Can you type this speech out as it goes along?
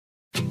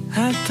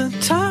the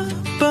top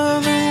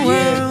of the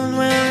world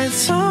where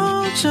it's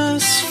all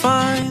just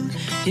fine.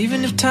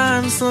 Even if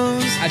time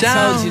slows down,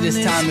 I told you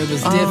this time it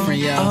was different,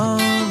 yo.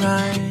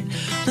 Alright,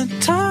 the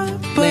top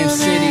Lamb of the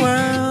City.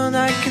 world,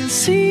 I can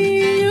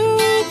see you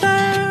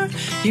there.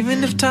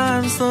 Even if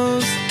time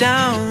slows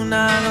down,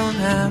 I don't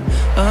have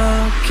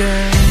a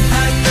care.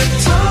 At the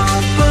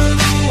top of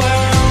the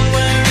world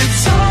where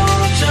it's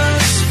all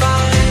just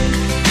fine.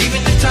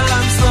 Even if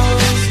time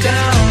slows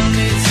down,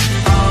 it's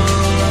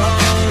all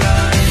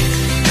alright.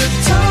 The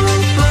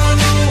top of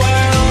the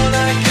world,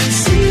 I can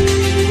see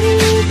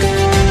you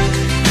there.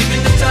 Even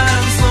if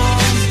time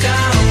slows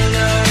down,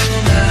 I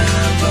don't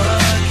have a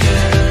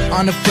care.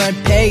 On the front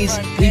page,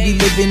 we be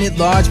living it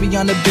large, we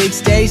on the big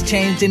stage,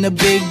 changed in a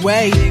big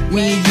way.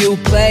 Me and you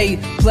played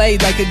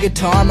like a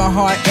guitar, my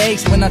heart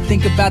aches when I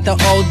think about the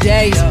old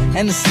days.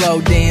 And the slow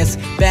dance,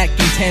 back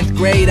in 10th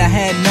grade I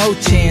had no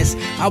chance.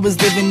 I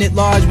was living it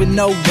large with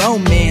no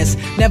romance,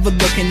 never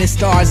looking at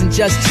stars and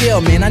just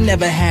chill, man, I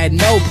never had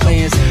no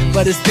plans.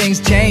 But as things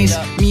changed,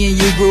 me and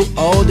you grew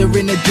older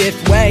in a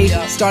different way.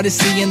 Started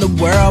seeing the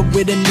world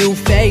with a new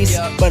face,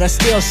 but I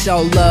still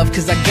show love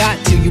cause I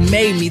got to, you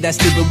made me that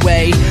stupid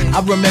way.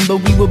 I remember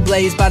we were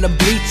blazed by the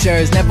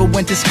bleachers, never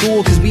went to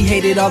school cause we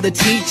hated all the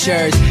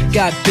teachers.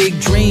 Got big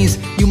dreams,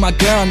 you my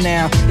girl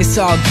now, it's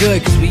all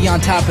good cause we on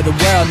top of the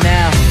world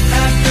now.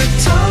 At the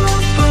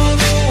top of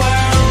the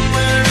world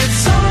where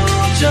it's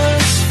all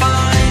just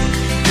fine.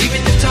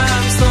 Even if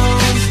time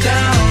slows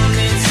down,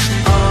 it's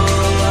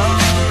all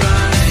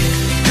alright.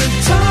 The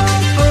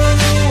top of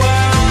the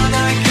world,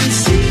 I can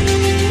see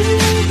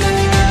you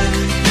there.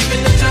 Even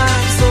if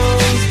time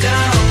slows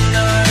down,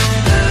 I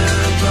don't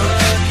have a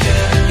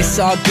care. It's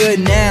all good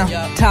now,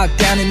 top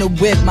down in the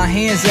whip, my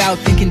hands out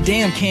thinking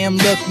damn Cam,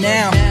 look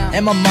now.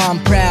 And my mom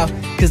proud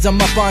cause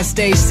I'm up on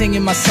stage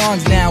singing my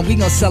songs now. We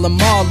gon' sell them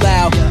all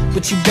out,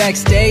 but you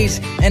backstage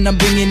and I'm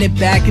bringing it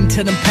back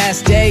into them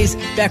past days.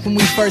 Back when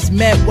we first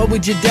met, what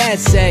would your dad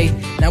say?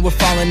 Now we're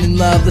falling in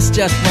love, let's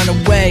just run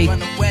away.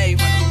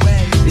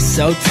 It's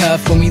so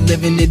tough when we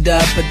living it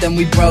up, but then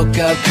we broke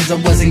up cause I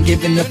wasn't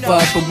giving a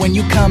fuck. But when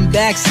you come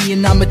back,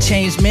 seeing I'm a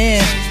changed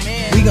man,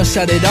 we gon'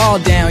 shut it all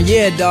down,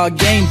 yeah dog,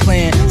 game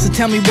plan. So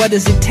tell me what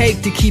does it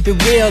take to keep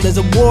it real? There's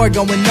a war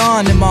going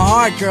on in my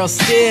heart, girl,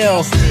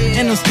 still.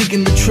 And I'm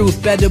speaking the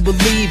truth, better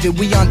believe it.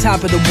 We on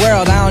top of the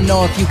world, I don't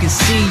know if you can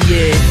see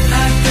it.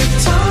 At the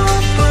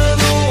top of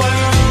the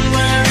world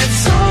where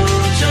it's all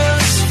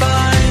just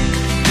fine.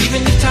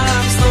 Even if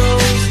time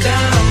slows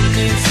down,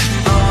 it's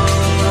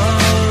all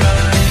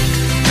alright.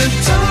 The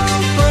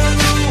top of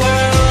the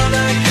world,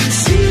 I can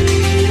see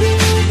you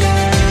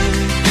there.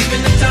 Even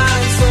if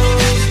time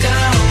slows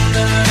down,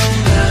 I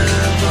don't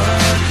have a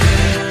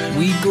care.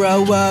 We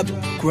grow up,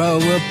 grow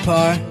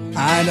apart,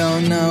 I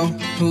don't know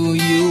who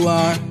you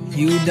are.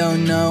 You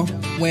don't know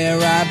where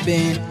I've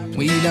been.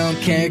 We don't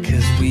care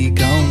cause we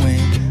gon'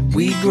 win.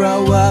 We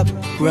grow up,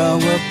 grow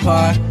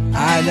apart,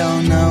 I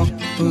don't know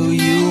who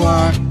you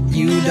are.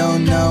 You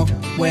don't know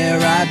where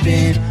I've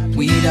been.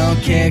 We don't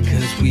care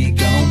cause we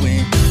gon'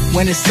 win.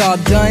 When it's all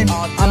done,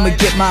 I'ma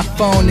get my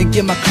phone and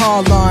get my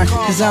call on,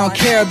 cause I don't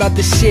care about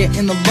the shit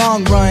in the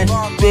long run.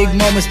 Big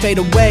moments fade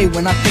away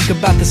when I think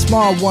about the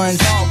small ones.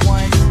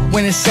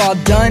 When it's all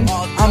done,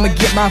 I'ma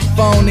get my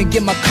phone and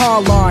get my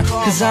call on,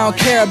 cause I don't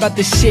care about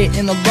the shit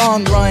in the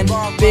long run.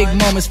 Big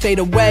moments fade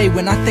away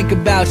when I think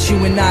about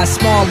you and I,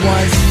 small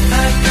ones.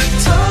 At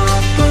the top